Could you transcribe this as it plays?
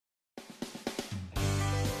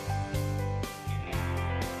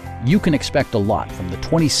You can expect a lot from the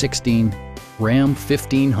 2016 Ram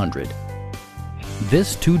 1500.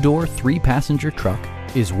 This two-door, three-passenger truck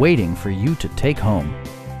is waiting for you to take home.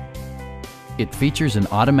 It features an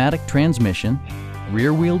automatic transmission,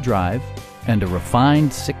 rear-wheel drive, and a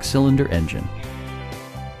refined six-cylinder engine.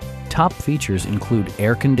 Top features include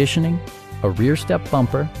air conditioning, a rear step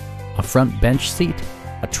bumper, a front bench seat,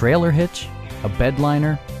 a trailer hitch, a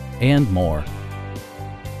bedliner, and more.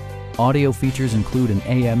 Audio features include an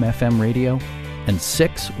AM/FM radio and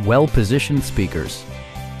 6 well-positioned speakers.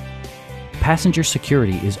 Passenger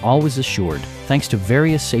security is always assured thanks to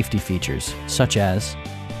various safety features such as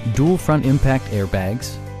dual front impact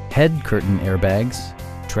airbags, head curtain airbags,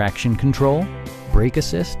 traction control, brake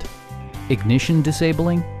assist, ignition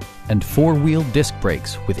disabling, and 4-wheel disc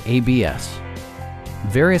brakes with ABS.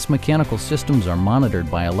 Various mechanical systems are monitored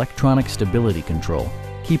by electronic stability control,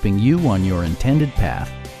 keeping you on your intended path.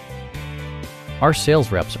 Our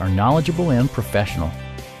sales reps are knowledgeable and professional.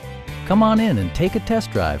 Come on in and take a test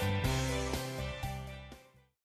drive.